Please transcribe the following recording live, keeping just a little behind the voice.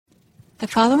The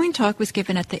following talk was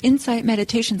given at the Insight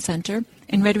Meditation Center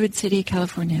in Redwood City,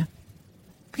 California.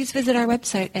 Please visit our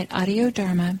website at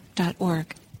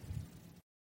audiodharma.org.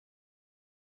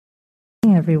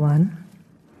 Hey everyone,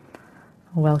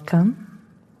 welcome.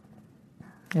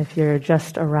 If you're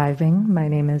just arriving, my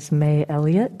name is May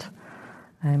Elliott.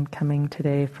 I'm coming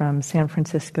today from San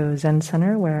Francisco Zen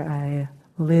Center, where I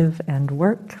live and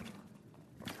work.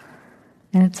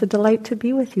 And it's a delight to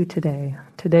be with you today.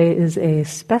 Today is a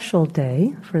special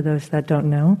day, for those that don't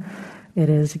know. It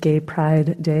is Gay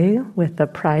Pride Day with the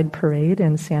Pride Parade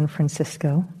in San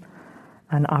Francisco,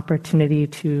 an opportunity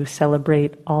to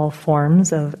celebrate all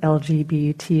forms of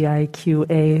LGBTIQA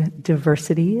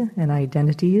diversity and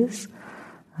identities.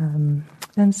 And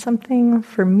something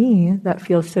for me that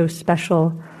feels so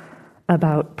special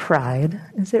about Pride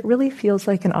is it really feels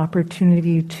like an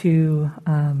opportunity to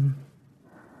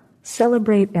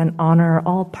celebrate and honor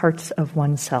all parts of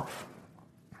oneself.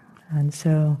 And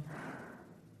so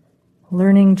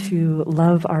learning to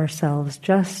love ourselves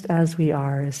just as we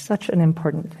are is such an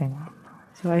important thing.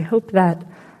 So I hope that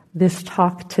this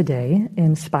talk today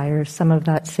inspires some of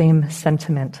that same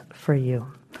sentiment for you,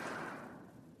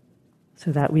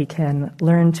 so that we can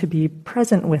learn to be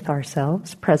present with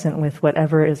ourselves, present with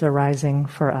whatever is arising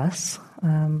for us,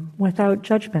 without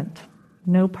judgment,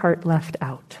 no part left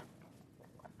out.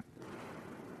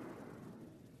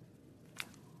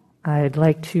 I'd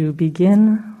like to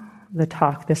begin the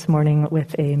talk this morning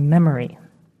with a memory.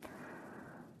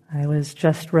 I was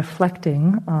just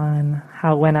reflecting on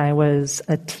how when I was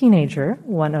a teenager,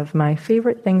 one of my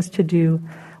favorite things to do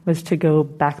was to go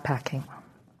backpacking.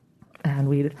 And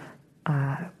we'd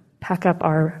pack up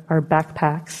our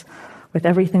backpacks with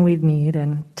everything we'd need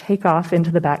and take off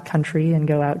into the backcountry and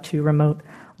go out to remote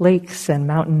lakes and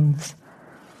mountains.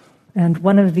 And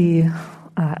one of the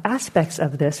aspects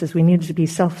of this is we needed to be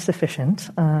self-sufficient,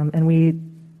 and we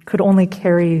could only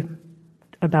carry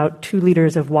about 2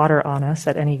 liters of water on us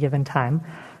at any given time.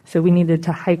 So we needed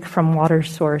to hike from water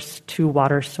source to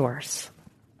water source.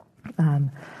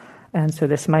 And so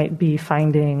this might be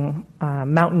finding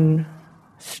mountain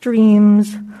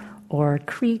streams or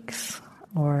creeks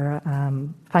or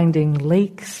finding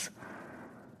lakes.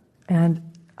 And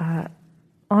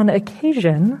on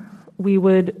occasion, we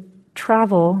would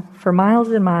travel for miles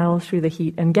and miles through the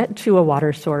heat and get to a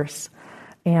water source,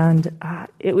 and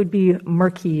it would be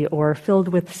murky or filled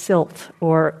with silt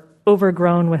or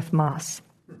overgrown with moss.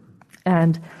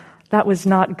 And that was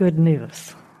not good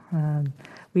news.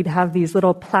 We'd have these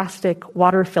little plastic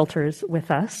water filters with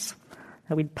us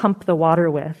that we'd pump the water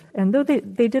with. And though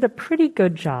they did a pretty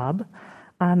good job,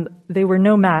 they were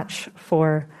no match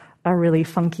for a really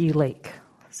funky lake.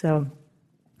 So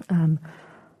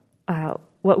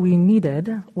what we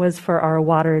needed was for our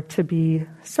water to be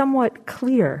somewhat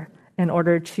clear in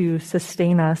order to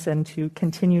sustain us and to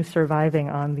continue surviving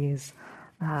on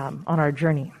our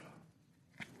journey.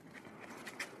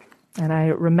 And I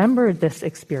remembered this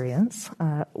experience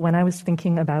when I was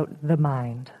thinking about the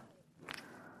mind.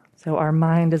 So our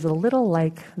mind is a little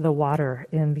like the water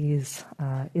in these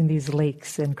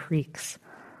lakes and creeks.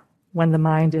 When the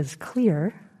mind is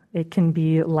clear, it can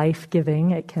be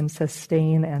life-giving, it can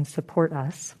sustain and support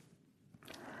us.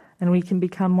 And we can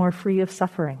become more free of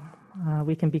suffering.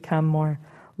 We can become more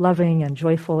loving and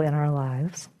joyful in our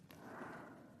lives.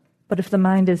 But if the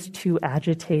mind is too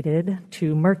agitated,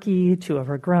 too murky, too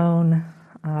overgrown,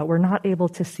 we're not able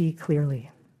to see clearly.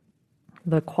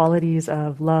 The qualities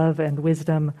of love and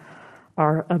wisdom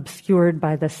are obscured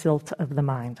by the silt of the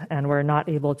mind, and we're not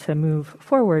able to move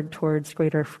forward towards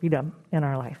greater freedom in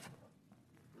our life.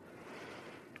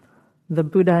 The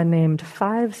Buddha named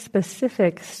 5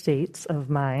 specific states of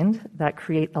mind that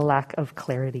create a lack of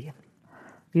clarity.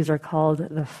 These are called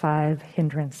the 5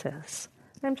 hindrances.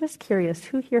 I'm just curious,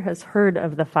 who here has heard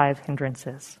of the 5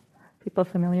 hindrances? People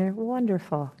familiar?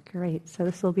 Wonderful, great. So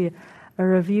this will be a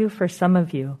review for some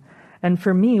of you. And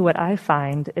for me, what I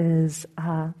find is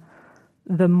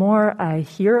the more I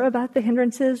hear about the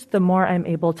hindrances, the more I'm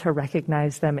able to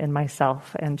recognize them in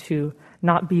myself and to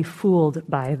not be fooled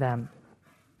by them.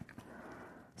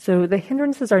 So the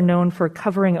hindrances are known for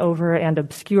covering over and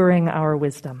obscuring our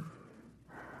wisdom.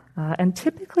 And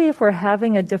typically, if we're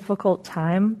having a difficult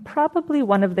time, probably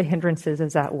one of the hindrances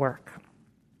is at work.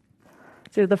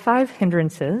 So the 5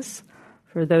 hindrances,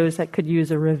 for those that could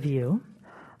use a review,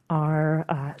 are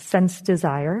sense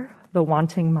desire, the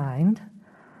wanting mind,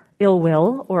 ill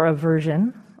will or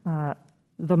aversion,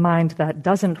 the mind that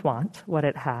doesn't want what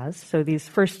it has. So these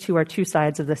first 2 are 2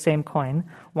 sides of the same coin,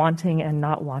 wanting and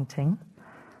not wanting.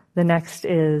 The next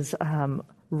is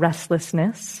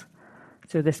restlessness.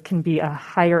 So this can be a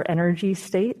higher energy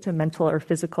state, a mental or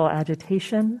physical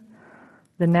agitation.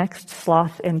 The next,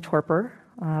 sloth and torpor,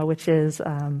 which is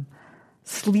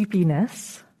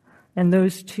sleepiness. And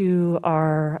those two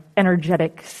are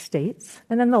energetic states.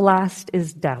 And then the last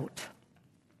is doubt.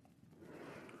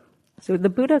 So the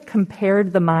Buddha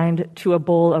compared the mind to a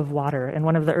bowl of water. In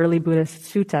one of the early Buddhist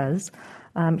suttas,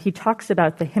 he talks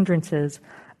about the hindrances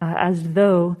as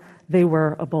though they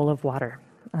were a bowl of water.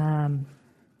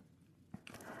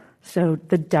 So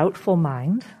the doubtful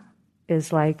mind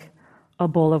is like a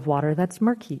bowl of water that's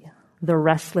murky. The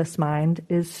restless mind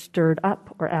is stirred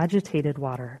up or agitated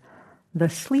water. The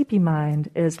sleepy mind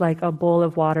is like a bowl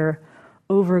of water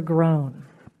overgrown.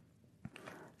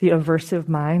 The aversive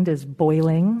mind is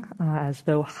boiling as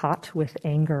though hot with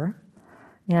anger.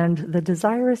 And the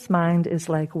desirous mind is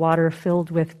like water filled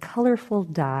with colorful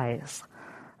dyes,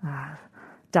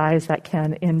 dyes that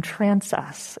can entrance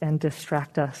us and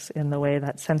distract us in the way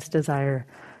that sense desire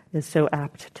is so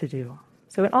apt to do.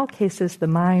 So in all cases, the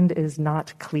mind is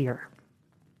not clear.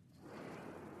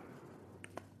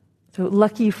 So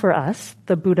lucky for us,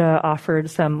 the Buddha offered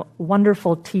some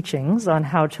wonderful teachings on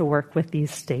how to work with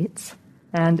these states.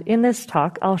 And in this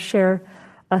talk, I'll share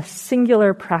a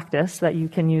singular practice that you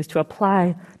can use to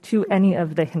apply to any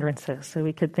of the hindrances. So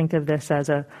we could think of this as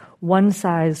a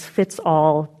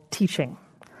one-size-fits-all teaching.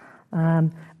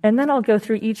 And then I'll go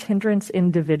through each hindrance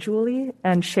individually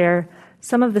and share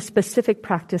some of the specific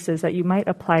practices that you might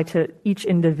apply to each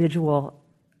individual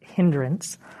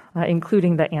hindrance,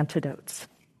 including the antidotes.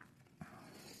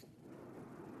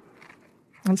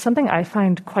 And something I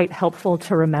find quite helpful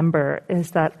to remember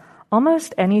is that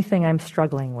almost anything I'm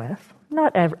struggling with,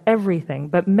 not everything,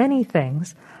 but many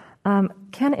things,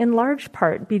 can in large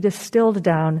part be distilled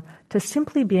down to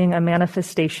simply being a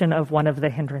manifestation of one of the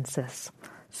hindrances.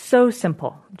 So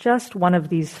simple, just one of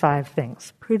these 5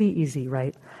 things. Pretty easy,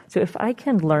 right? So if I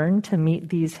can learn to meet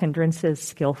these hindrances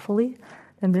skillfully,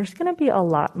 then there's going to be a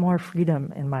lot more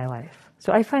freedom in my life.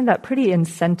 So I find that pretty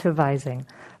incentivizing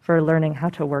for learning how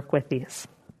to work with these.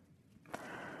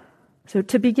 So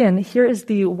to begin, here is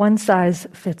the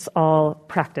one-size-fits-all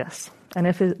practice. And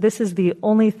if this is the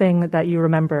only thing that you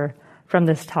remember from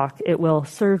this talk, it will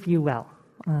serve you well.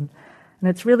 And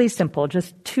it's really simple,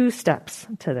 just 2 steps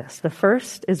to this. The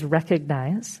first is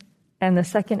recognize, and the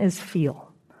second is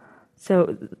feel.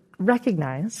 So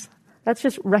recognize, that's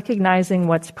just recognizing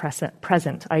what's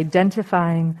present,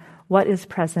 identifying what is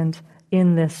present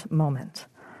in this moment.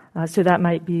 So that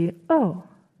might be, oh,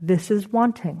 this is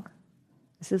wanting.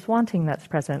 This is wanting that's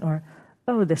present. Or,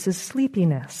 oh, this is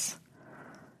sleepiness.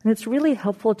 And it's really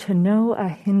helpful to know a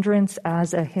hindrance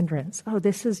as a hindrance. Oh,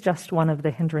 this is just one of the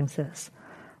hindrances.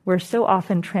 We're so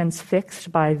often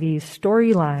transfixed by the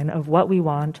storyline of what we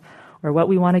want or what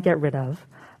we want to get rid of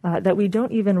that we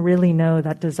don't even really know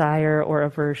that desire or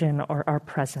aversion are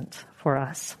present for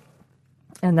us.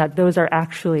 And that those are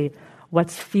actually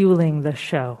what's fueling the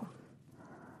show.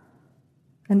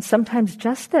 And sometimes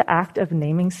just the act of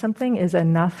naming something is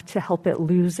enough to help it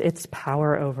lose its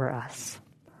power over us.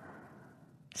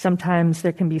 Sometimes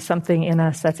there can be something in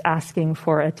us that's asking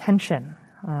for attention,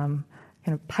 kind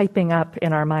of piping up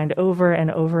in our mind over and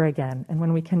over again. And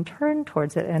when we can turn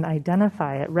towards it and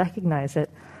identify it, recognize it,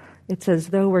 it's as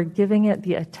though we're giving it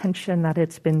the attention that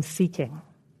it's been seeking.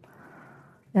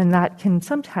 And that can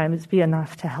sometimes be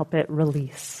enough to help it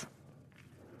release.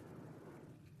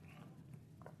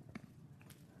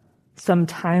 Some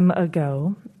time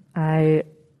ago, I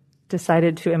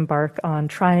decided to embark on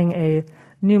trying a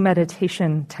new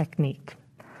meditation technique.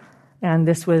 And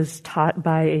this was taught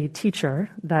by a teacher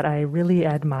that I really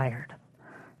admired.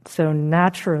 So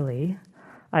naturally,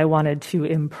 I wanted to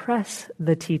impress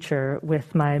the teacher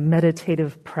with my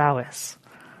meditative prowess.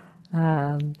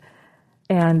 And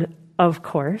of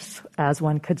course, as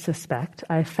one could suspect,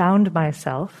 I found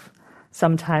myself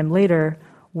sometime later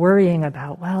worrying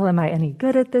about, well, am I any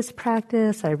good at this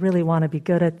practice? I really want to be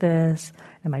good at this.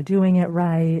 Am I doing it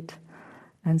right?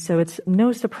 And so it's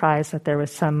no surprise that there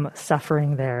was some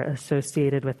suffering there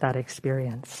associated with that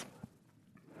experience.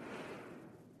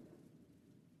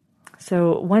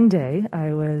 So one day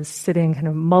I was sitting kind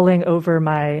of mulling over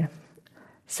my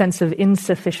sense of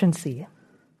insufficiency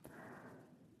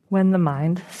when the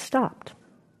mind stopped.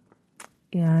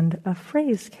 And a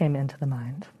phrase came into the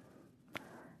mind.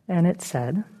 And it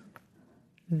said,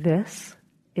 "This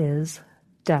is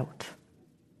doubt.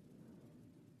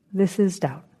 This is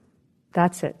doubt.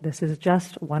 That's it. This is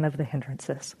just one of the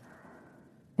hindrances.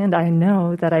 And I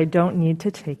know that I don't need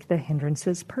to take the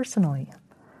hindrances personally."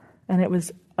 And it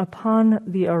was upon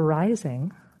the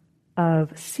arising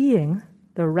of seeing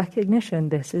the recognition,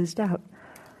 this is doubt,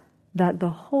 that the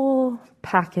whole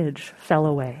package fell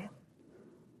away.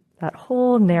 That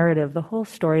whole narrative, the whole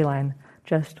storyline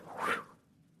just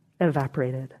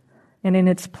evaporated. And in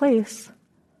its place,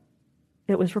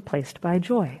 it was replaced by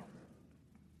joy.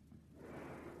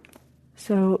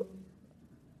 So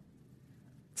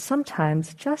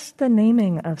sometimes just the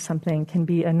naming of something can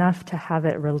be enough to have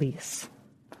it release.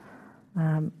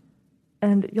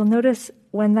 And you'll notice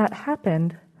when that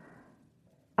happened,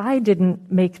 I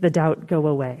didn't make the doubt go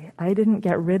away. I didn't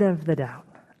get rid of the doubt.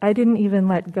 I didn't even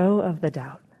let go of the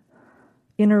doubt.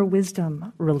 Inner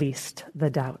wisdom released the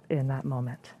doubt in that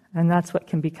moment. And that's what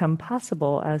can become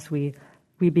possible as we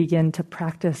begin to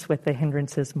practice with the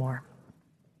hindrances more.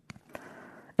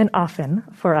 And often,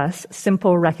 for us,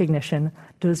 simple recognition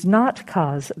does not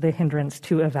cause the hindrance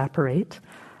to evaporate.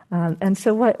 And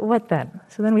so what then?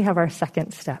 So then we have our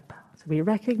second step. So we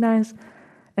recognize,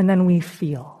 and then we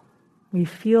feel. We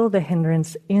feel the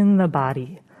hindrance in the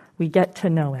body. We get to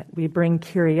know it. We bring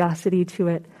curiosity to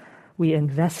it. We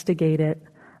investigate it.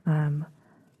 And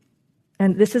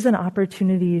this is an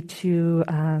opportunity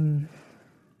to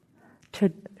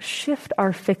shift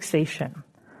our fixation.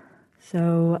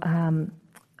 So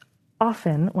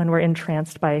often when we're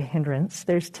entranced by a hindrance,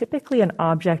 there's typically an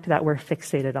object that we're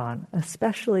fixated on.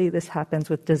 Especially this happens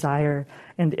with desire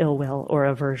and ill will or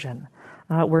aversion.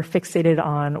 We're fixated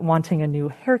on wanting a new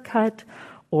haircut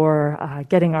or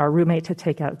getting our roommate to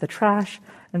take out the trash.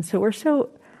 And so we're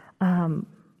so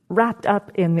wrapped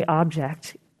up in the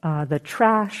object, the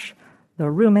trash, the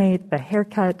roommate, the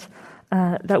haircut,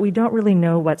 that we don't really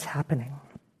know what's happening.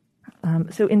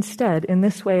 So instead, in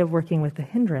this way of working with the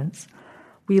hindrance,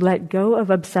 we let go of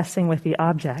obsessing with the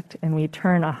object and we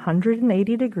turn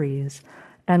 180 degrees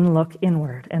and look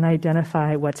inward and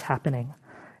identify what's happening.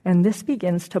 And this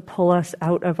begins to pull us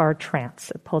out of our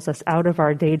trance. It pulls us out of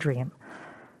our daydream.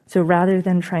 So rather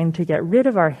than trying to get rid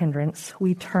of our hindrance,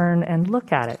 we turn and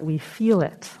look at it. We feel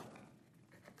it.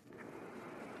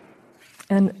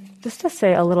 And just to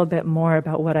say a little bit more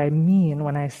about what I mean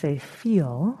when I say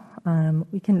feel,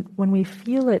 when we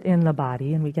feel it in the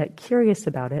body and we get curious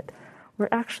about it, we're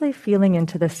actually feeling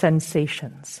into the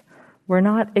sensations. We're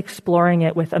not exploring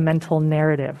it with a mental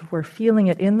narrative. We're feeling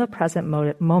it in the present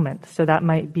moment. So that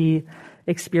might be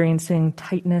experiencing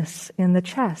tightness in the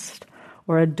chest,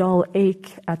 or a dull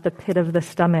ache at the pit of the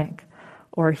stomach,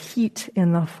 or heat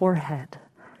in the forehead,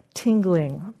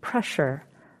 tingling, pressure.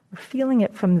 We're feeling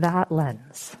it from that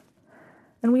lens.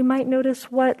 And we might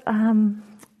notice what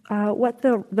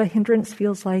the hindrance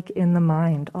feels like in the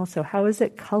mind. Also, how is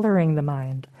it coloring the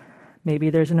mind?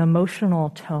 Maybe there's an emotional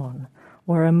tone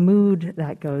or a mood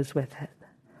that goes with it.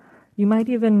 You might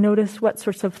even notice what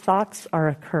sorts of thoughts are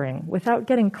occurring without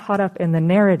getting caught up in the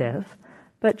narrative,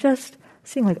 but just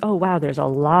seeing like, oh wow, there's a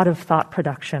lot of thought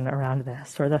production around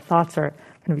this, or the thoughts are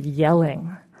kind of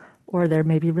yelling, or they're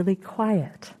maybe really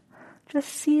quiet. Just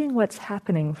seeing what's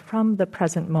happening from the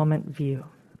present moment view.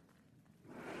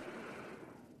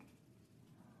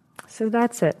 So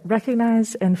that's it.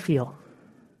 Recognize and feel.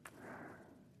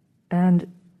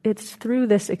 And it's through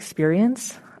this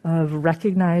experience of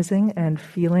recognizing and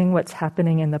feeling what's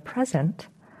happening in the present,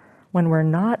 when we're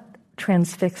not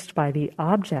transfixed by the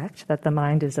object that the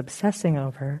mind is obsessing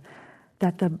over,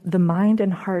 that the mind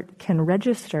and heart can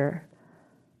register,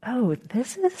 oh,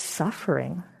 this is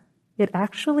suffering. It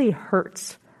actually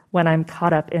hurts when I'm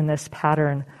caught up in this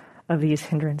pattern of these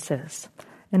hindrances.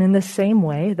 And in the same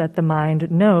way that the mind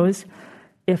knows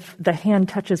if the hand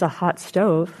touches a hot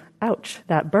stove, ouch,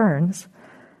 that burns,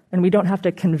 and we don't have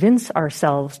to convince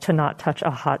ourselves to not touch a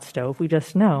hot stove. We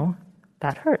just know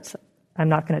that hurts. I'm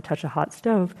not going to touch a hot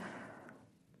stove.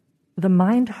 The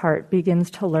mind-heart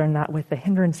begins to learn that with the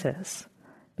hindrances.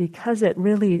 Because it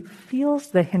really feels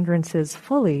the hindrances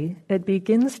fully, it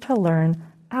begins to learn,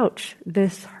 ouch,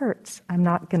 this hurts. I'm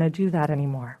not going to do that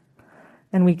anymore.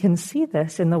 And we can see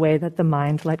this in the way that the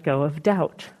mind let go of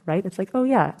doubt, right? It's like, oh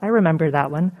yeah, I remember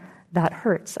that one. That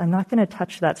hurts. I'm not going to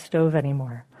touch that stove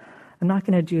anymore. I'm not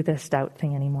going to do this doubt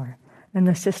thing anymore. And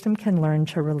the system can learn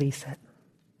to release it.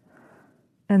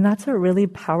 And that's a really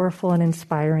powerful and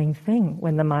inspiring thing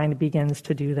when the mind begins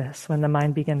to do this, when the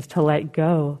mind begins to let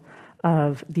go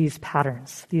of these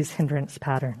patterns, these hindrance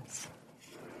patterns.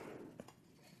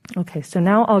 Okay, so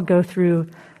now I'll go through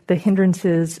the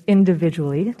hindrances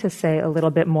individually to say a little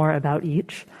bit more about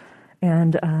each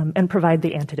and provide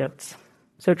the antidotes.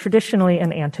 So traditionally,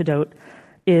 an antidote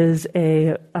is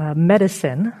a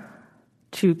medicine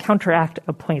to counteract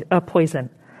a poison.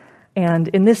 And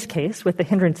in this case, with the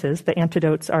hindrances, the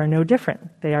antidotes are no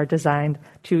different. They are designed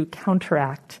to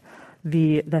counteract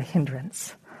the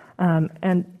hindrance.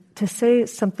 And to say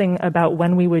something about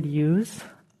when we would use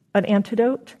an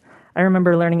antidote, I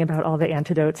remember learning about all the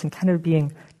antidotes and kind of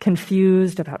being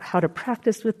confused about how to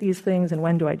practice with these things and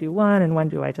when do I do one and when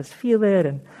do I just feel it,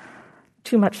 and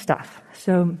too much stuff.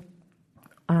 So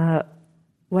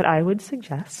what I would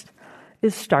suggest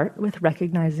is start with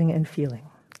recognizing and feeling.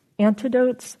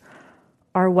 Antidotes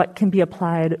are what can be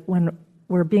applied when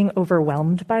we're being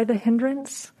overwhelmed by the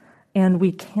hindrance and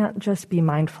we can't just be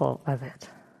mindful of it.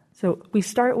 So we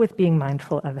start with being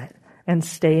mindful of it and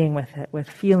staying with it, with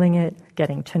feeling it,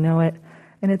 getting to know it.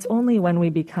 And it's only when we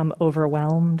become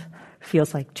overwhelmed,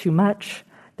 feels like too much,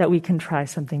 that we can try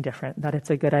something different, that it's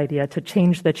a good idea to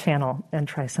change the channel and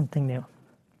try something new.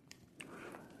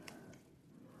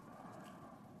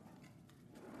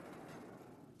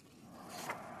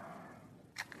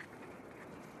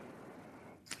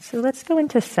 So let's go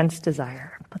into sense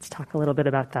desire. Let's talk a little bit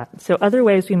about that. So other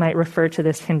ways we might refer to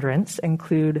this hindrance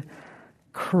include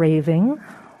craving,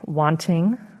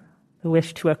 wanting, the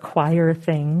wish to acquire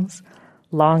things,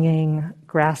 longing,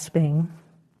 grasping.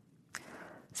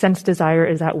 Sense desire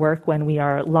is at work when we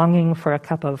are longing for a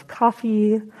cup of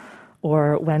coffee,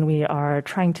 or when we are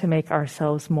trying to make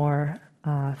ourselves more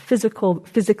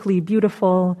physically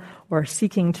beautiful, or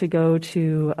seeking to go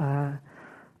to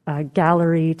a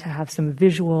gallery to have some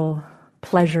visual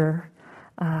pleasure.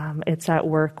 It's at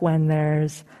work when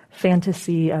there's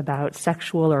fantasy about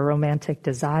sexual or romantic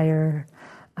desire.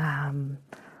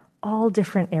 All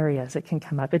different areas it can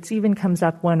come up. It even comes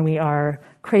up when we are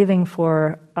craving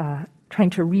for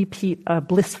trying to repeat a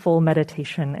blissful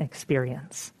meditation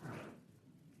experience.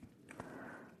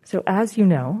 So as you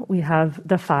know, we have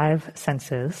the 5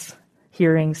 senses: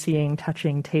 hearing, seeing,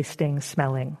 touching, tasting,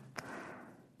 smelling.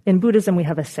 In Buddhism, we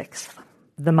have a 6th,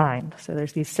 the mind. So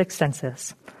there's these 6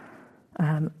 senses.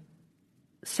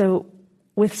 So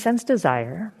with sense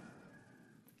desire,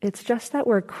 it's just that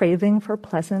we're craving for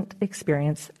pleasant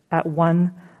experience at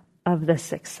one of the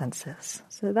 6 senses.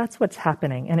 So that's what's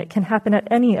happening. And it can happen at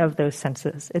any of those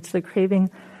senses. It's the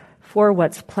craving for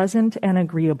what's pleasant and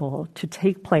agreeable to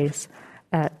take place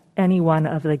at any one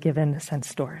of the given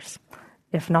sense doors,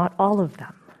 if not all of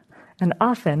them. And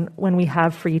often, when we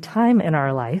have free time in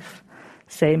our life,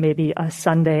 say maybe a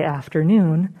Sunday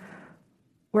afternoon,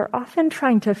 we're often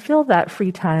trying to fill that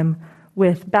free time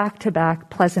with back-to-back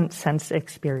pleasant sense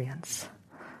experience.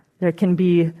 There can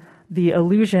be the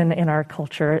illusion in our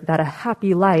culture that a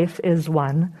happy life is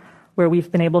one where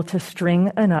we've been able to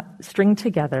string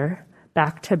together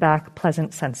back-to-back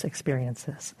pleasant sense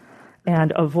experiences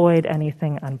and avoid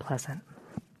anything unpleasant.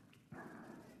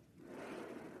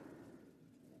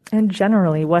 And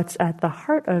generally, what's at the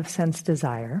heart of sense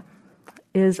desire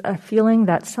is a feeling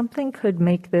that something could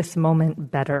make this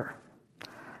moment better,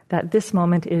 that this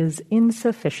moment is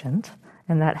insufficient,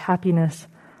 and that happiness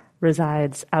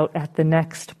resides out at the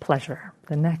next pleasure,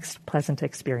 the next pleasant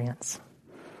experience.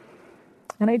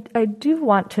 And I do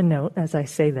want to note, as I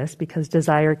say this, because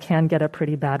desire can get a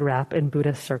pretty bad rap in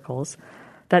Buddhist circles,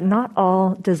 that not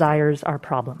all desires are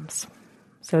problems.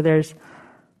 So there's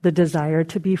the desire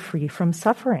to be free from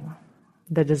suffering,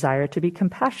 the desire to be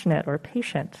compassionate or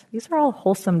patient. These are all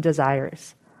wholesome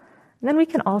desires. And then we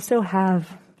can also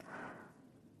have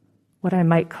what I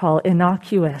might call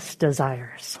innocuous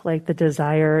desires, like the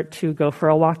desire to go for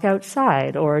a walk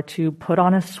outside or to put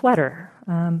on a sweater.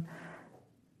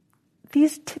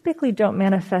 These typically don't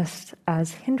manifest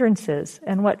as hindrances.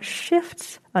 And what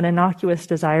shifts an innocuous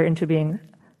desire into being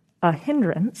a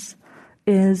hindrance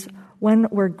is when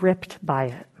we're gripped by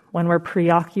it, when we're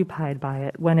preoccupied by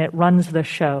it, when it runs the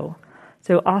show.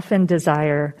 So often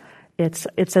desire, it's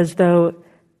as though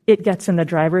it gets in the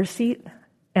driver's seat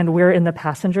and we're in the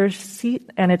passenger's seat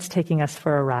and it's taking us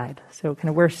for a ride. So kind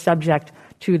of we're subject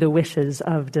to the wishes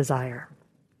of desire.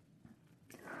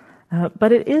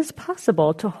 But it is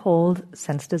possible to hold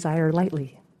sense desire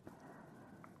lightly.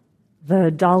 The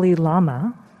Dalai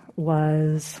Lama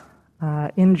was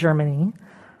in Germany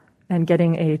and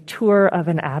getting a tour of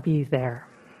an abbey there.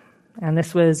 And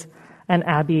this was an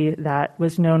abbey that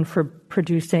was known for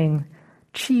producing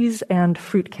cheese and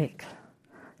fruitcake.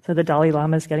 So the Dalai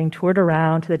Lama is getting toured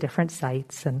around to the different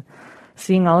sites and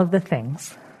seeing all of the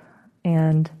things.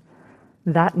 And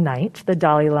that night, the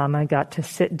Dalai Lama got to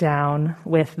sit down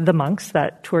with the monks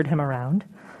that toured him around,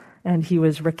 and he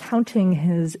was recounting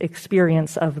his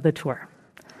experience of the tour.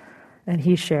 And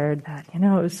he shared that, it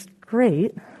was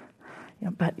great,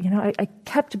 but, I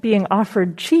kept being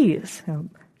offered cheese.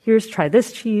 Here's, try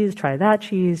this cheese, try that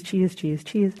cheese,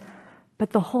 cheese. But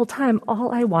the whole time,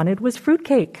 all I wanted was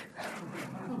fruitcake.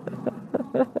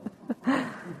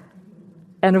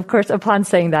 And of course, upon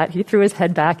saying that, he threw his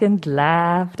head back and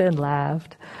laughed.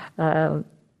 And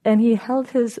he held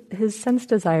his sense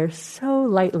desire so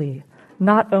lightly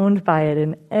not owned by it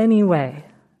in any way,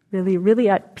 really, really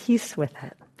at peace with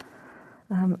it.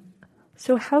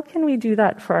 So how can we do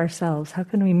that for ourselves? How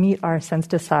can we meet our sense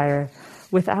desire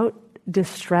without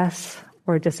distress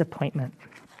or disappointment?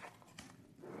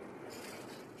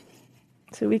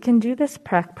 So we can do this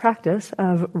practice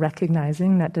of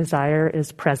recognizing that desire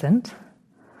is present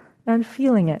and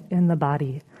feeling it in the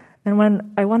body. And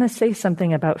when I want to say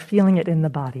something about feeling it in the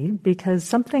body, because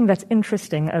something that's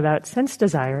interesting about sense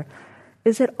desire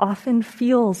is it often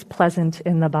feels pleasant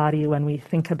in the body when we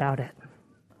think about it.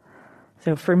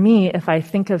 So for me, if I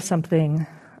think of something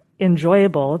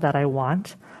enjoyable that I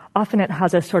want, often it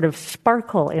has a sort of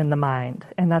sparkle in the mind,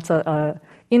 and that's a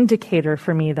indicator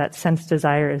for me that sense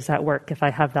desire is at work, if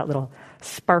I have that little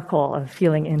sparkle of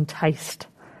feeling enticed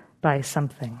by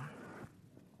something.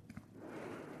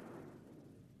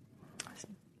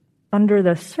 Under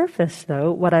the surface,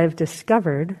 though, what I've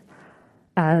discovered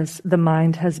as the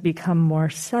mind has become more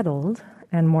settled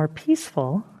and more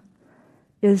peaceful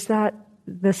is that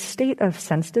the state of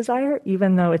sense desire,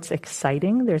 even though it's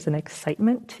exciting, there's an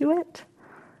excitement to it,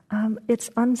 it's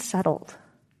unsettled.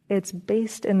 It's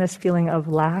based in this feeling of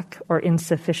lack or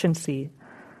insufficiency,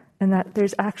 and that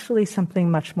there's actually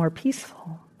something much more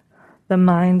peaceful. The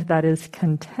mind that is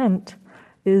content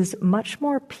is much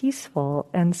more peaceful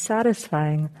and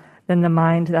satisfying than the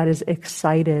mind that is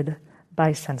excited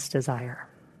by sense desire.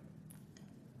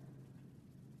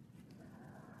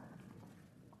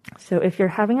 So if you're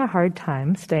having a hard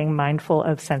time staying mindful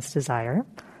of sense desire,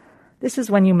 this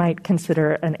is when you might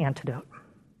consider an antidote.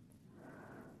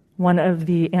 One of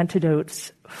the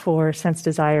antidotes for sense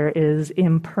desire is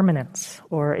impermanence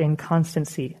or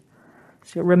inconstancy.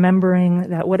 So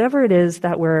remembering that whatever it is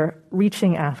that we're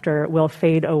reaching after will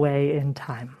fade away in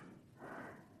time.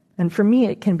 And for me,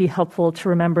 it can be helpful to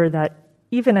remember that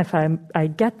even if I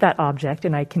get that object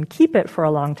and I can keep it for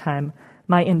a long time,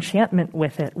 my enchantment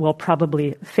with it will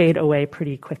probably fade away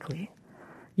pretty quickly.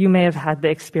 You may have had the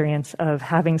experience of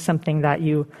having something that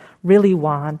you really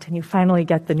want, and you finally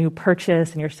get the new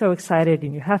purchase, and you're so excited,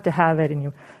 and you have to have it,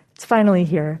 and it's finally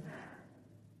here.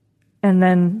 And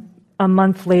then a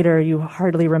month later, you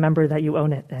hardly remember that you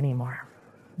own it anymore.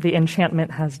 The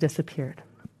enchantment has disappeared.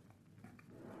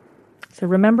 So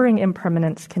remembering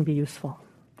impermanence can be useful.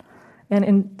 And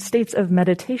in states of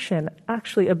meditation,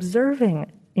 actually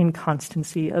observing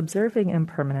inconstancy, observing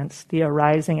impermanence, the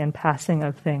arising and passing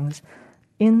of things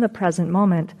in the present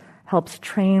moment helps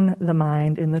train the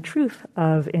mind in the truth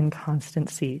of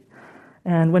inconstancy.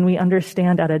 And when we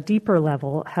understand at a deeper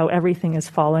level how everything is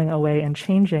falling away and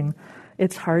changing,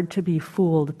 it's hard to be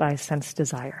fooled by sense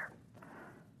desire.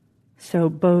 So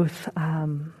both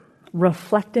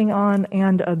reflecting on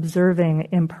and observing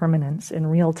impermanence in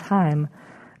real time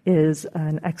is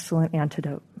an excellent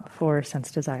antidote for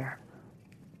sense desire.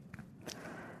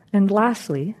 And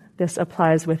lastly, this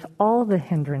applies with all the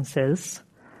hindrances.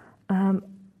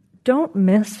 Don't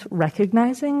miss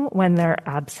recognizing when they're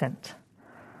absent.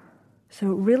 So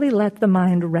really let the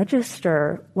mind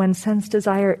register when sense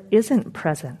desire isn't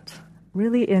present.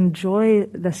 Really enjoy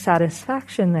the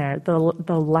satisfaction there,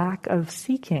 the lack of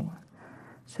seeking.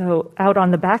 So out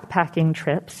on the backpacking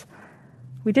trips,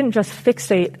 we didn't just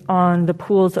fixate on the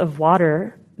pools of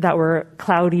water that were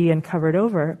cloudy and covered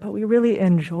over, but we really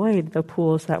enjoyed the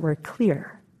pools that were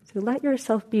clear. So let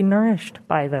yourself be nourished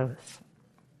by those.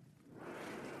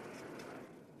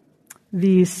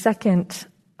 The second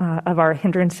of our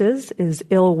hindrances is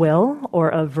ill will or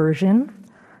aversion.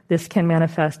 This can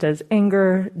manifest as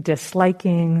anger,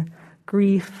 disliking,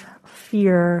 grief,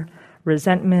 fear,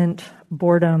 resentment,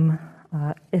 boredom,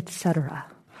 etc.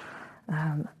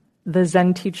 The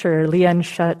Zen teacher Lien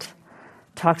Shut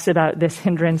talks about this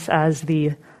hindrance as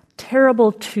the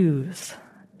terrible twos,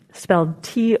 spelled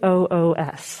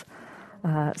T-O-O-S.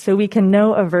 So we can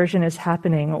know aversion is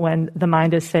happening when the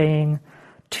mind is saying,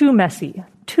 too messy,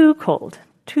 too cold,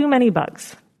 too many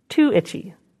bugs, too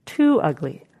itchy, too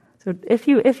ugly. So if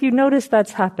you notice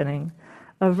that's happening,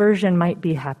 aversion might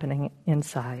be happening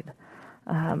inside.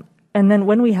 And then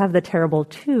when we have the terrible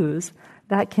twos,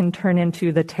 that can turn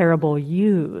into the terrible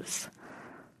yous.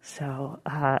 So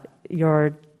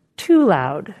you're too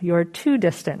loud, you're too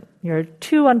distant, you're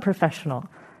too unprofessional.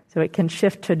 So it can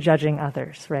shift to judging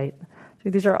others, right? So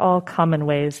these are all common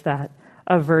ways that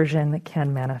aversion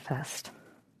can manifest.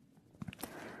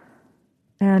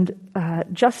 And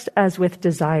just as with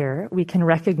desire, we can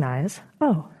recognize,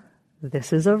 oh,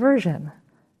 this is aversion.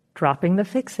 Dropping the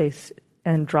fixation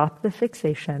and drop the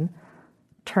fixation,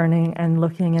 turning and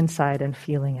looking inside and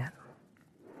feeling it.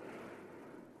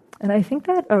 And I think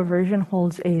that aversion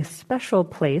holds a special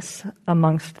place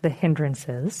amongst the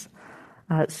hindrances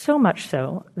So much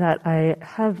so that I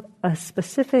have a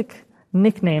specific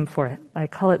nickname for it. I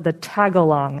call it the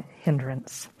tag-along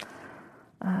hindrance.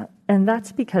 And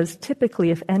that's because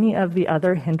typically if any of the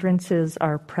other hindrances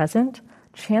are present,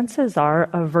 chances are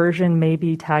aversion may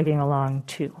be tagging along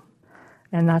too.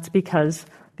 And that's because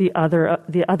the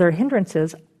other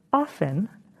hindrances often,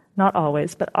 not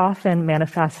always, but often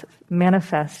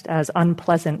manifest as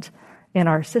unpleasant in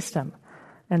our system.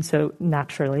 And so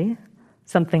naturally,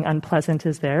 something unpleasant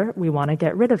is there, we want to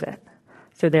get rid of it.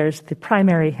 So there's the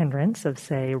primary hindrance of,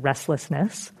 say,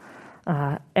 restlessness,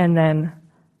 and then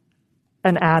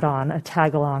an add-on, a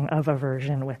tag-along of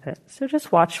aversion with it. So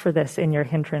just watch for this in your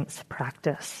hindrance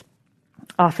practice.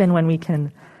 Often when we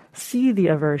can see the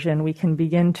aversion, we can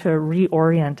begin to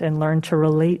reorient and learn to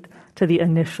relate to the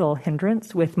initial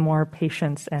hindrance with more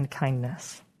patience and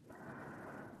kindness.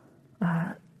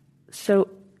 So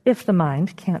if the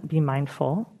mind can't be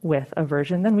mindful with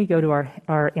aversion, then we go to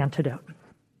our antidote.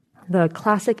 The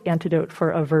classic antidote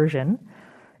for aversion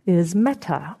is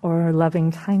metta, or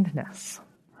loving kindness.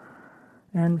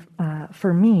 And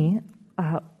for me,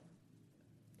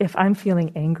 if I'm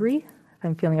feeling angry, if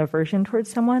I'm feeling aversion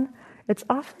towards someone, it's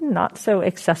often not so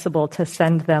accessible to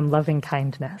send them loving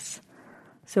kindness.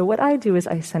 So what I do is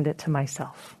I send it to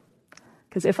myself.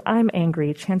 Because if I'm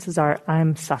angry, chances are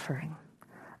I'm suffering.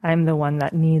 I'm the one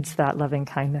that needs that loving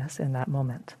kindness in that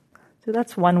moment. So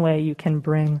that's one way you can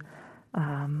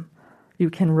you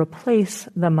can replace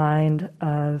the mind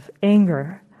of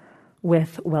anger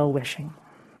with well-wishing.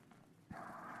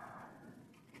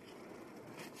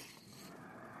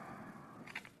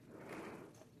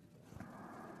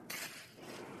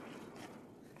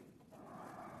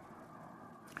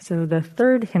 So the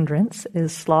third hindrance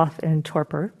is sloth and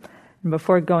torpor. And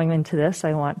before going into this,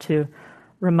 I want to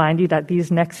remind you that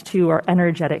these next two are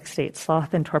energetic states,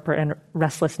 sloth and torpor and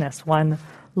restlessness. One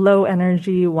low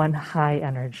energy, one high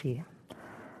energy.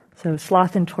 So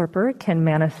sloth and torpor can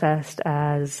manifest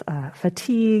as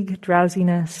fatigue,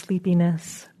 drowsiness,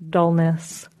 sleepiness,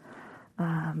 dullness.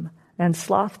 And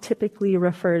sloth typically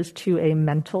refers to a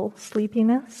mental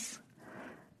sleepiness,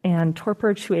 and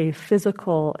torpor to a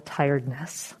physical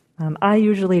tiredness. I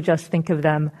usually just think of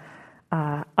them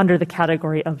under the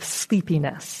category of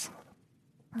sleepiness.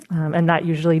 And that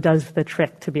usually does the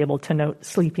trick to be able to note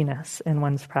sleepiness in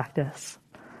one's practice.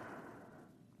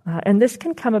 And this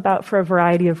can come about for a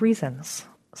variety of reasons.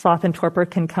 Sloth and torpor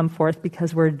can come forth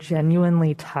because we're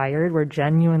genuinely tired, we're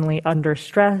genuinely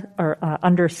underslept,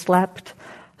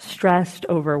 stressed,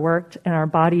 overworked, and our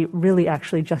body really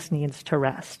actually just needs to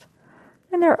rest.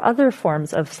 And there are other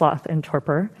forms of sloth and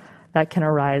torpor that can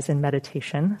arise in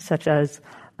meditation, such as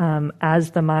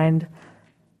the mind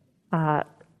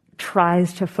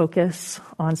tries to focus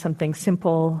on something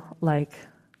simple like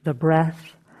the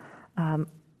breath.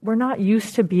 We're not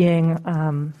used to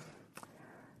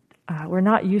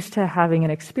having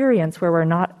an experience where we're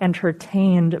not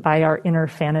entertained by our inner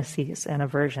fantasies and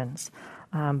aversions,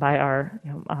 by our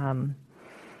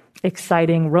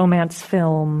exciting romance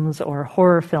films or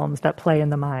horror films that play in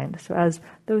the mind. So as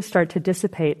those start to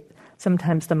dissipate,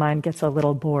 sometimes the mind gets a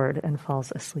little bored and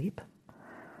falls asleep.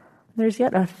 There's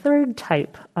yet a third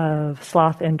type of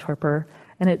sloth and torpor,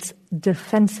 and it's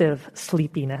defensive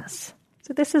sleepiness.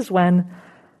 So this is when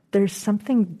there's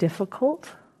something difficult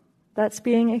that's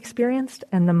being experienced,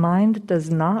 and the mind does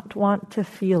not want to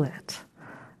feel it.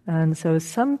 And so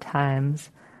sometimes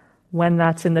when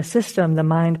that's in the system, the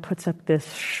mind puts up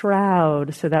this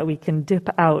shroud so that we can dip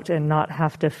out and not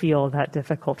have to feel that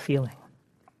difficult feeling.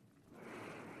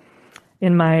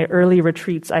 In my early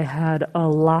retreats, I had a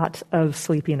lot of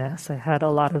sleepiness. I had a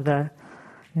lot of the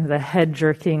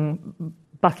head-jerking,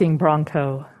 bucking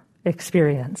bronco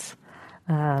experience.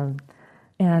 And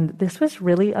this was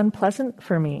really unpleasant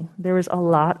for me. There was a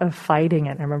lot of fighting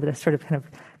it. I remember this sort of kind of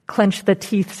clench the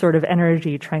teeth sort of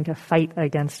energy trying to fight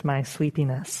against my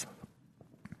sleepiness.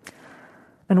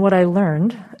 And what I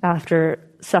learned after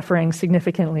suffering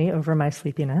significantly over my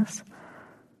sleepiness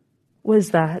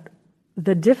was that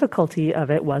the difficulty of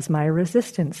it was my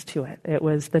resistance to it. It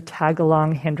was the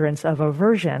tag-along hindrance of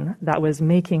aversion that was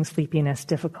making sleepiness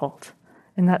difficult.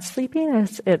 And that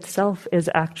sleepiness itself is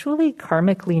actually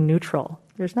karmically neutral.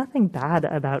 There's nothing bad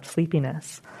about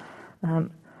sleepiness.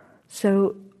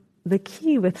 So the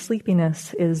key with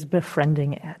sleepiness is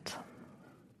befriending it.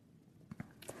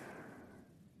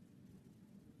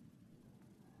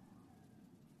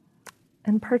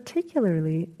 And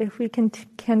particularly, if we can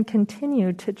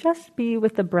continue to just be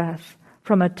with the breath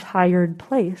from a tired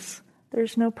place,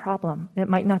 there's no problem. It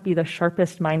might not be the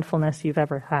sharpest mindfulness you've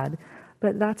ever had,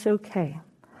 but that's okay.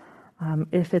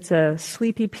 If it's a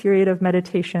sleepy period of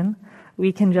meditation,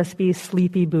 We can just be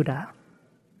sleepy Buddha.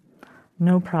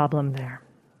 No problem there.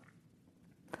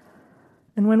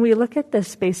 And when we look at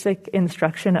this basic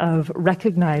instruction of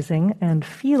recognizing and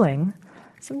feeling,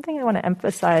 something I want to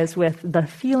emphasize with the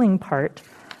feeling part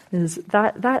is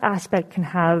that that aspect can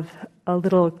have a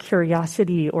little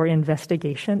curiosity or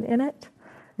investigation in it.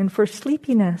 And for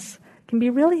sleepiness, it can be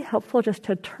really helpful just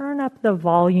to turn up the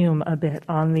volume a bit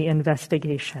on the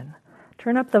investigation.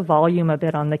 Turn up the volume a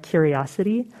bit on the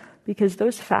curiosity, because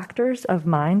those factors of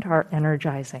mind are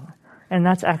energizing. And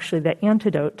that's actually the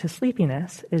antidote to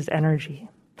sleepiness, is energy.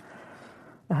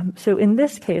 So in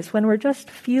this case, when we're just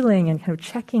feeling and kind of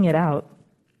checking it out,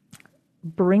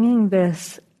 bringing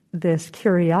this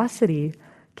curiosity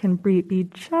can be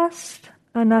just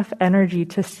enough energy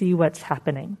to see what's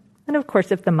happening. And of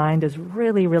course, if the mind is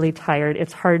really, really tired,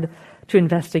 it's hard to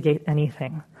investigate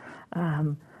anything.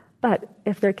 But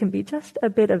if there can be just a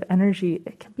bit of energy,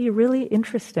 it can be really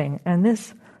interesting. And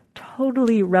this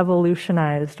totally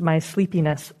revolutionized my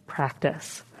sleepiness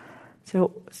practice.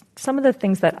 So some of the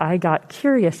things that I got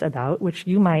curious about, which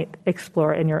you might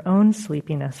explore in your own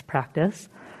sleepiness practice,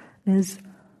 is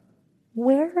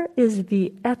where is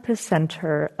the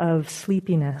epicenter of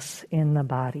sleepiness in the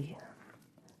body?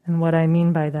 And what I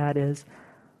mean by that is,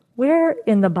 where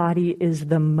in the body is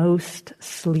the most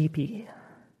sleepy?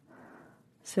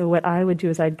 So what I would do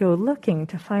is I'd go looking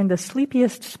to find the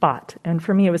sleepiest spot. And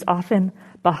for me, it was often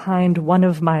behind one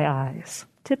of my eyes.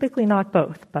 Typically not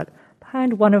both, but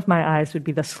behind one of my eyes would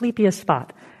be the sleepiest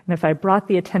spot. And if I brought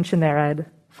the attention there, I'd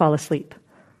fall asleep.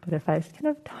 But if I kind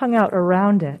of hung out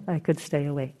around it, I could stay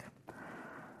awake.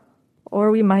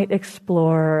 Or we might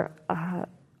explore,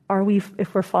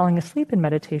 if we're falling asleep in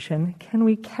meditation, can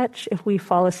we catch if we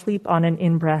fall asleep on an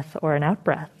in-breath or an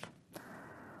out-breath?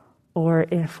 Or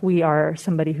if we are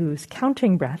somebody who's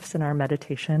counting breaths in our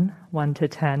meditation, 1 to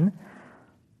 10,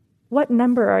 what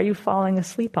number are you falling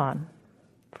asleep on?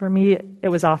 For me, it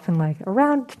was often like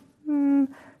around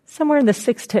somewhere in the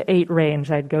 6 to 8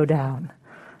 range I'd go down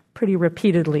pretty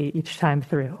repeatedly each time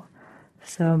through.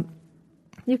 So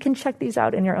you can check these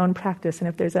out in your own practice, and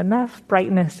if there's enough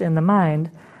brightness in the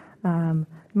mind, you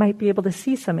might be able to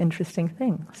see some interesting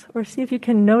things. Or see if you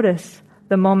can notice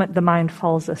the moment the mind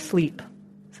falls asleep.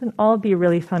 This can all be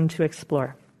really fun to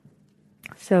explore.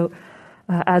 So,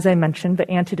 as I mentioned, the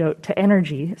antidote to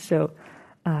energy, so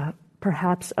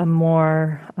perhaps a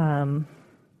more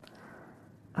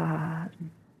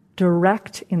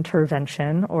direct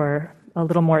intervention, or a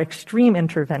little more extreme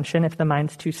intervention if the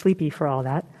mind's too sleepy for all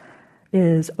that,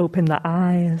 is open the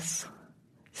eyes,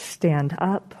 stand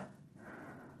up,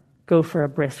 go for a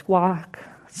brisk walk,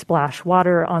 splash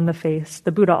water on the face.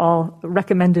 The Buddha all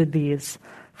recommended these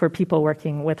for people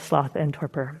working with sloth and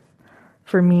torpor.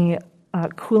 For me,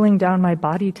 cooling down my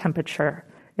body temperature.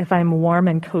 If I'm warm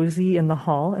and cozy in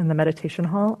the meditation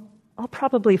hall, I'll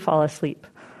probably fall asleep.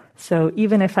 So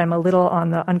even if I'm a little on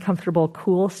the uncomfortable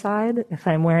cool side, if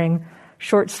I'm wearing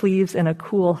short sleeves in a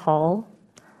cool hall,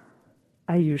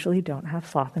 I usually don't have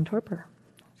sloth and torpor.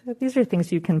 So these are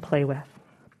things you can play with.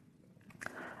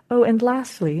 Oh, and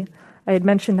lastly, I had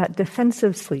mentioned that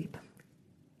defensive sleep.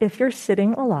 If you're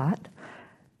sitting a lot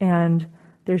and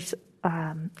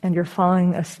you're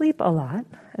falling asleep a lot,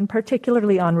 and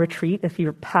particularly on retreat, if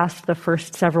you're past the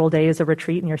first several days of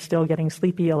retreat and you're still getting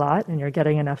sleepy a lot and you're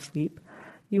getting enough sleep,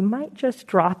 you might just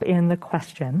drop in the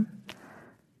question,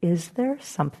 is there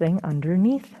something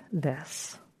underneath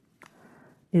this?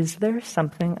 Is there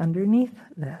something underneath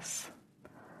this?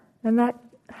 And that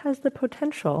has the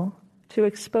potential to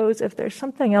expose if there's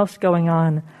something else going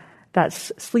on that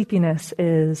sleepiness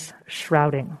is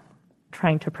shrouding,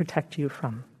 trying to protect you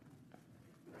from.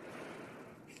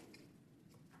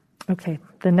 Okay,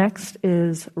 the next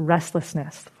is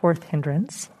restlessness, fourth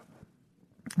hindrance.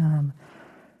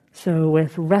 So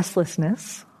with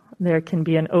restlessness, there can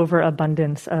be an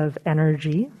overabundance of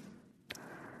energy.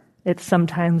 It's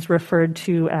sometimes referred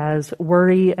to as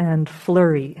worry and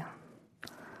flurry,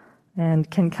 and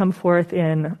can come forth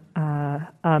in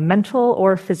a mental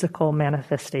or physical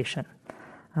manifestation.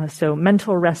 So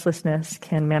mental restlessness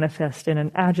can manifest in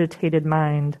an agitated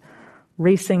mind,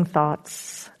 racing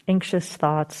thoughts, anxious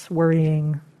thoughts,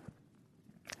 worrying.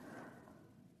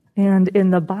 And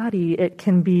in the body, it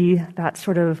can be that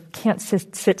sort of can't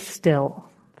sit still,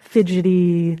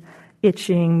 fidgety,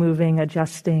 itching, moving,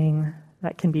 adjusting.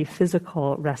 That can be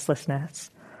physical restlessness,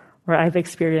 where I've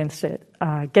experienced it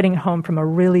getting home from a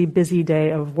really busy day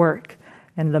of work,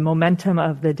 and the momentum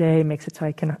of the day makes it so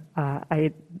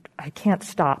I can't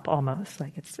stop almost.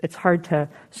 Like it's hard to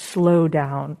slow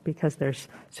down because there's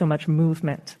so much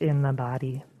movement in the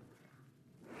body.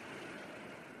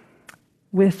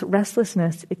 With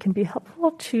restlessness, it can be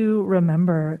helpful to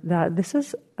remember that this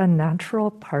is a natural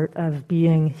part of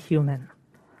being human.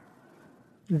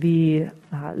 The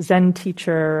Zen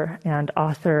teacher and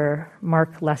author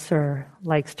Mark Lesser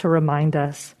likes to remind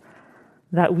us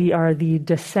that we are the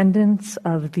descendants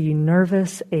of the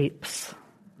nervous apes.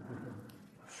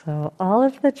 So all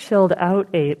of the chilled out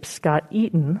apes got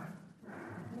eaten,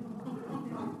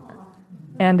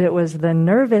 and it was the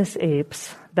nervous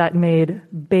apes that made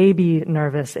baby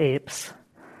nervous apes,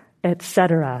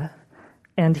 etc.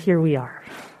 And here we are.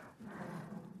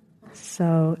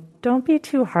 So don't be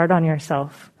too hard on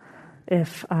yourself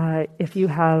if you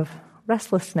have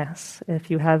restlessness, if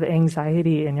you have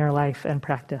anxiety in your life and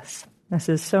practice. This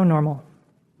is so normal.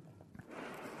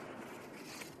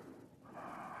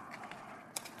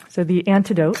 So the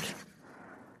antidote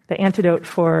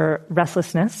for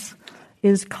restlessness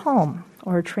is calm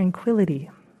or tranquility.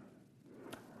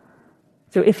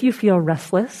 So if you feel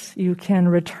restless, you can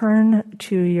return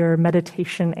to your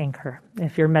meditation anchor.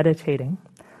 If you're meditating,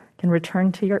 you can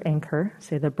return to your anchor,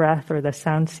 say the breath or the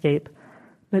soundscape,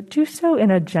 but do so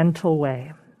in a gentle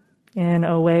way, in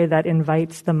a way that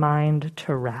invites the mind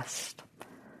to rest.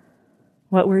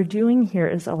 What we're doing here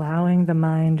is allowing the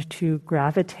mind to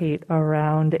gravitate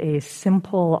around a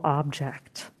simple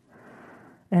object.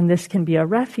 And this can be a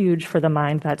refuge for the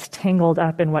mind that's tangled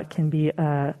up in what can be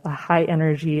a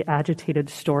high-energy, agitated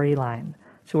storyline.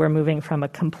 So we're moving from a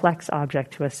complex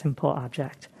object to a simple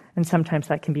object. And sometimes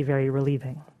that can be very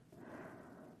relieving.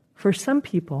 For some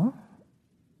people,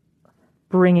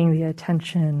 bringing the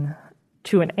attention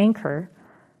to an anchor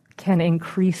can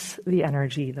increase the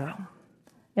energy, though.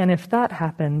 And if that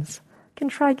happens, you can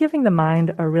try giving the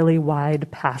mind a really wide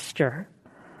pasture.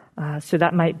 So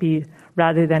that might be,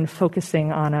 rather than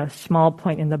focusing on a small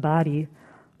point in the body,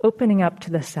 opening up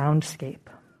to the soundscape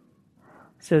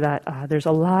so that there's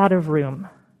a lot of room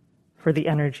for the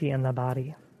energy in the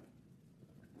body.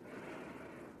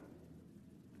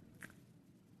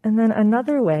 And then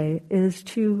another way is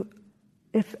to,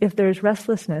 if there's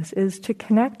restlessness, is to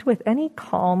connect with any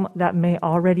calm that may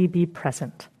already be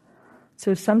present.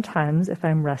 So sometimes if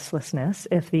I'm restlessness,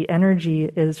 if the energy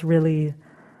is really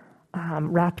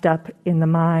wrapped up in the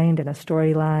mind in a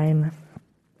storyline,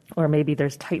 or maybe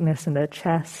there's tightness in the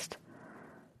chest,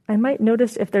 I might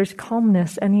notice if there's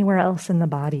calmness anywhere else in the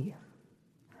body.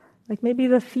 Like maybe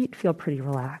the feet feel pretty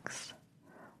relaxed.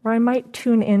 Or I might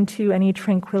tune into any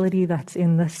tranquility that's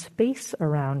in the space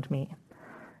around me.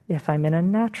 If I'm in a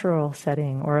natural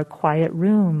setting or a quiet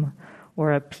room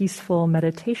or a peaceful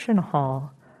meditation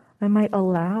hall, I might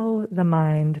allow the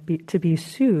mind to be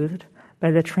soothed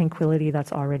by the tranquility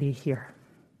that's already here.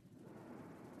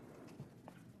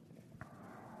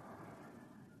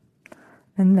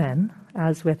 And then,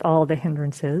 as with all the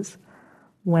hindrances,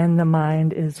 when the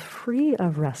mind is free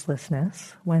of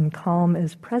restlessness, when calm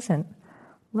is present,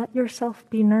 let yourself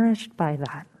be nourished by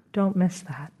that. Don't miss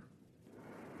that.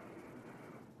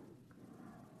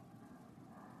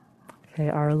 Okay,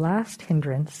 our last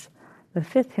hindrance, the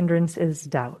fifth hindrance, is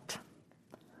doubt.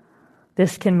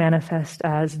 This can manifest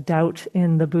as doubt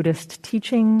in the Buddhist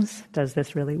teachings. Does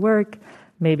this really work?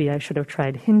 Maybe I should have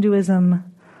tried Hinduism.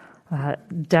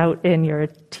 Doubt in your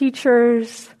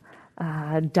teachers.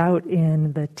 Doubt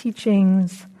in the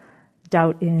teachings.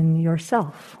 Doubt in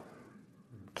yourself.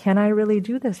 Can I really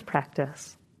do this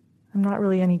practice? I'm not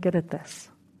really any good at this.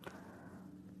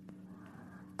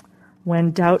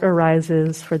 When doubt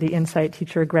arises for the insight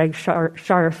teacher Greg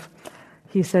Scharf,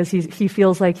 he says he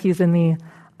feels like he's in the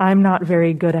I'm not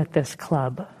very good at this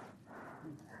club.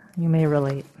 You may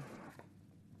relate.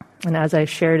 And as I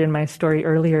shared in my story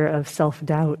earlier of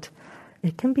self-doubt,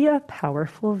 it can be a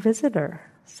powerful visitor.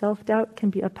 Self-doubt can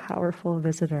be a powerful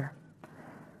visitor.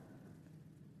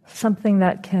 Something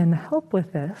that can help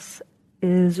with this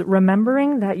is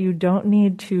remembering that you don't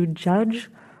need to judge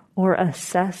or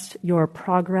assess your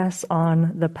progress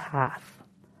on the path.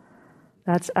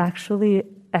 That's actually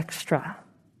extra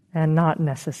and not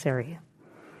necessary.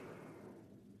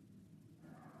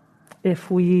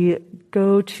 If we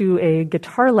go to a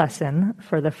guitar lesson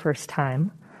for the first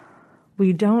time,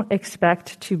 we don't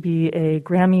expect to be a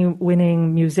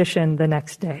Grammy-winning musician the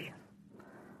next day.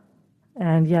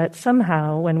 And yet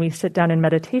somehow, when we sit down in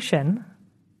meditation,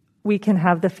 we can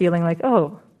have the feeling like,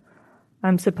 oh,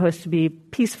 I'm supposed to be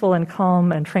peaceful and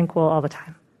calm and tranquil all the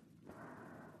time.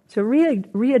 So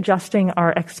readjusting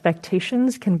our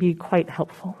expectations can be quite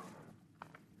helpful.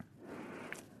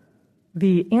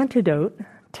 The antidote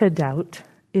to doubt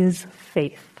is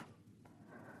faith.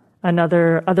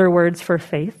 Other words for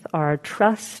faith are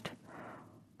trust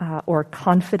or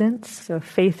confidence. So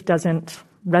faith doesn't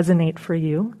resonate for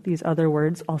you, these other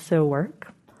words also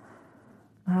work.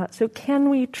 So can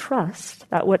we trust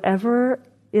that whatever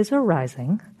is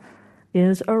arising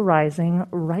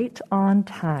right on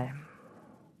time?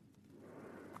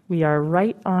 We are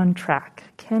right on track.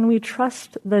 Can we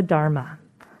trust the Dharma?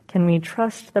 Can we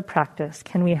trust the practice?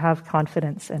 Can we have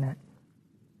confidence in it?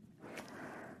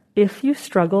 If you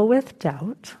struggle with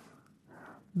doubt,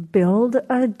 build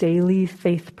a daily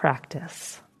faith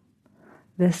practice.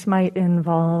 This might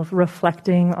involve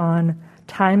reflecting on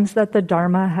times that the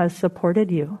Dharma has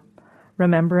supported you,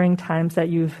 remembering times that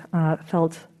you've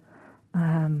felt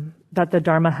that the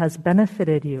Dharma has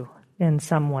benefited you in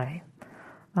some way.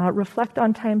 Reflect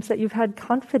on times that you've had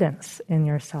confidence in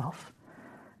yourself.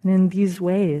 And in these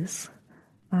ways,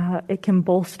 it can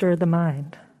bolster the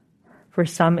mind. For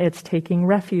some, it's taking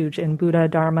refuge in Buddha,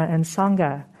 Dharma, and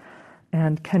Sangha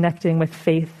and connecting with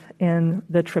faith in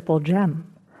the Triple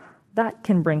Gem. That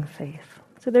can bring faith.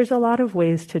 So there's a lot of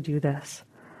ways to do this.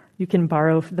 You can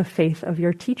borrow the faith of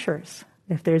your teachers.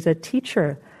 If there's a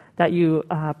teacher that you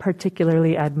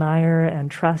particularly admire and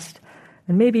trust,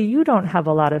 and maybe you don't have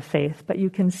a lot of faith, but you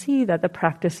can see that the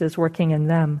practice is working in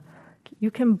them, you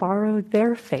can borrow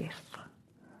their faith.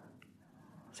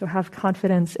 So have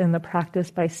confidence in the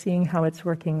practice by seeing how it's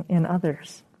working in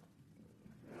others.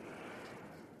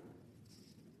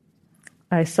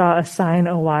 I saw a sign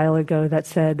a while ago that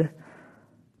said,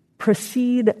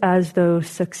 "Proceed as though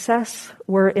success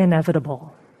were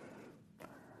inevitable."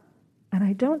 And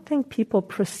I don't think people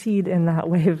proceed in that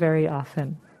way very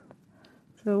often.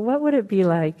 So what would it be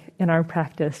like in our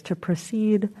practice to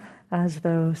proceed as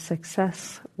though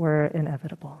success were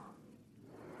inevitable?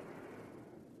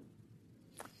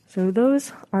 So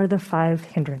those are the 5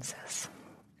 hindrances.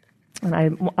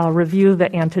 And I'll review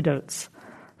the antidotes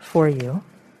for you.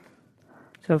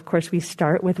 So of course we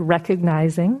start with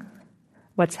recognizing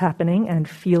what's happening and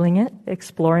feeling it,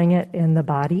 exploring it in the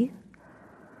body.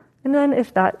 And then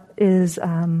if that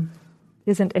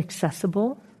isn't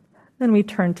accessible, then we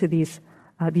turn to these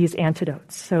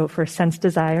antidotes. So for sense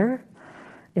desire,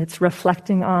 it's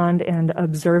reflecting on and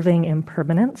observing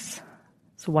impermanence.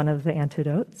 It's one of the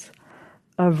antidotes.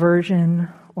 Aversion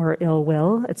or ill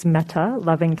will, it's metta,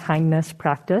 loving kindness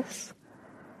practice.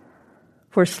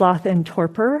 For sloth and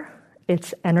torpor,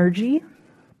 it's energy.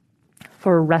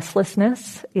 For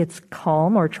restlessness, it's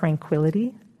calm or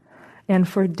tranquility. And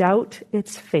for doubt,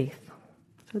 it's faith.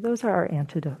 So those are our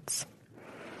antidotes.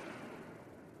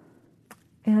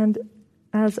 And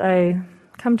as I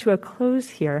come to a close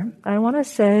here, I want to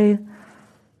say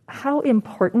how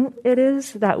important it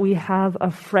is that we have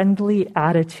a friendly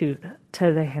attitude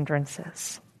to the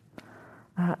hindrances.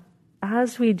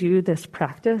 As we do this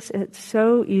practice, it's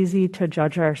so easy to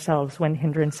judge ourselves when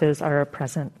hindrances are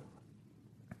present.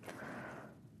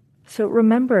 So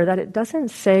remember that it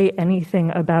doesn't say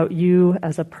anything about you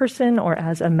as a person or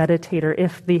as a meditator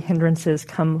if the hindrances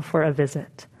come for a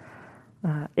visit.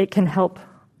 It can help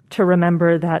to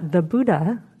remember that the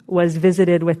Buddha was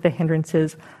visited with the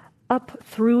hindrances up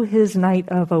through his night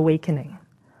of awakening.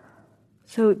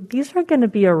 So these are going to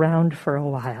be around for a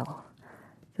while.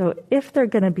 So if they're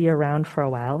going to be around for a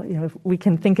while, we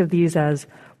can think of these as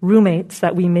roommates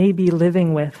that we may be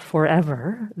living with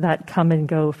forever that come and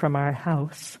go from our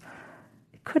house.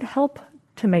 It could help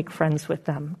to make friends with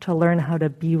them, to learn how to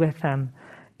be with them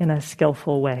in a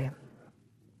skillful way.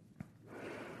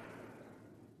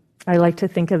 I like to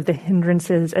think of the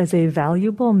hindrances as a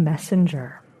valuable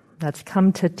messenger that's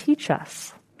come to teach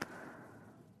us.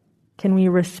 Can we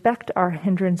respect our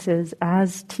hindrances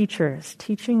as teachers,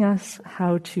 teaching us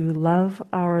how to love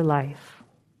our life?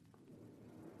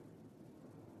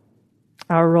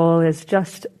 Our role is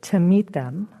just to meet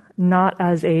them, not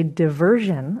as a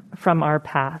diversion from our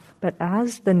path, but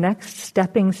as the next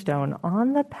stepping stone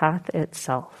on the path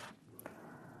itself.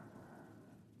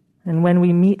 And when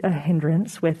we meet a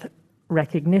hindrance with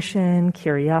recognition,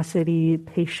 curiosity,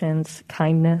 patience,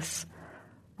 kindness,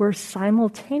 we're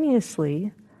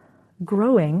simultaneously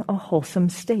growing a wholesome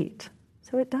state.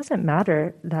 So it doesn't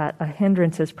matter that a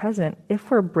hindrance is present. If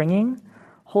we're bringing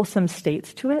wholesome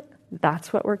states to it,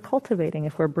 that's what we're cultivating.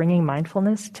 If we're bringing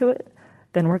mindfulness to it,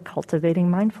 then we're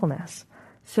cultivating mindfulness.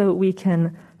 So we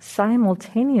can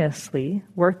simultaneously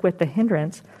work with the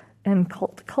hindrance and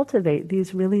cultivate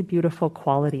these really beautiful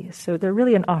qualities. So they're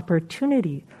really an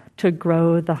opportunity to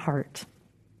grow the heart.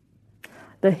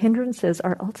 The hindrances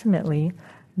are ultimately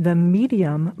the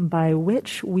medium by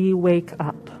which we wake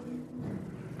up.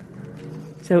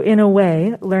 So in a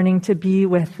way, learning to be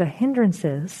with the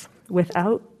hindrances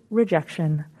without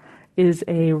rejection is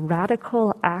a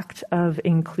radical act of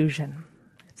inclusion.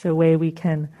 It's a way we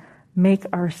can make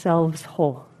ourselves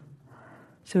whole.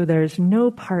 So there's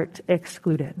no part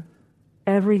excluded.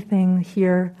 Everything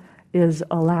here is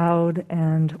allowed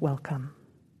and welcome.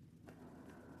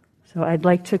 So I'd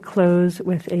like to close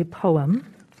with a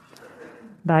poem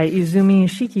by Izumi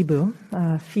Shikibu,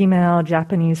 a female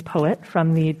Japanese poet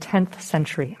from the 10th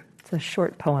century. It's a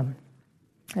short poem.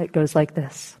 It goes like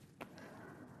this.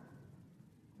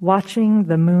 Watching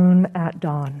the moon at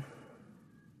dawn,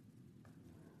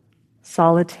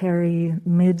 solitary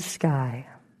mid-sky,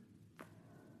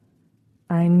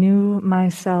 I knew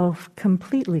myself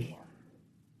completely,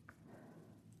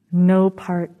 no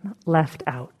part left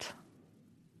out.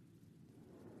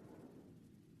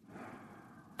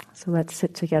 So let's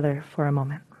sit together for a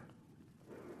moment.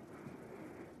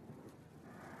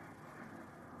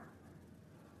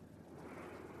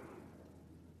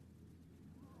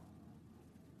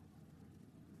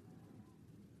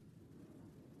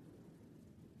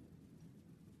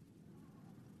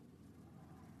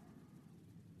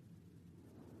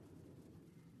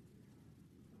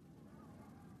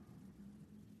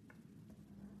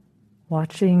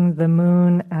 Watching the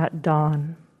moon at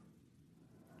dawn,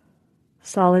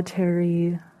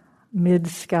 solitary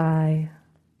mid-sky,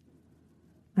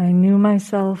 I knew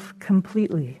myself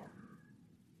completely,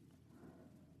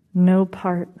 no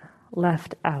part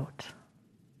left out.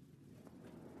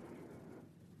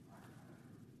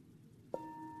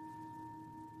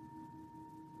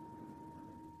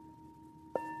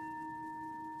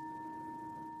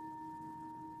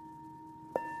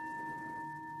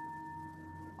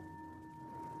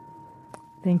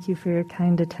 Thank you for your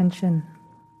kind attention.